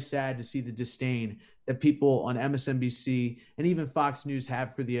it's very sad to see the disdain that people on MSNBC and even Fox News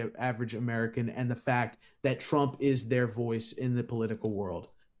have for the average American, and the fact that Trump is their voice in the political world.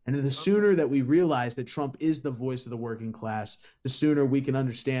 And the sooner that we realize that Trump is the voice of the working class, the sooner we can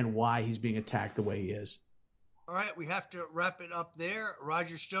understand why he's being attacked the way he is. All right, we have to wrap it up there.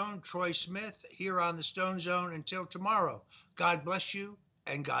 Roger Stone, Troy Smith, here on the Stone Zone. Until tomorrow, God bless you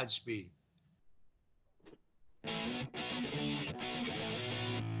and Godspeed.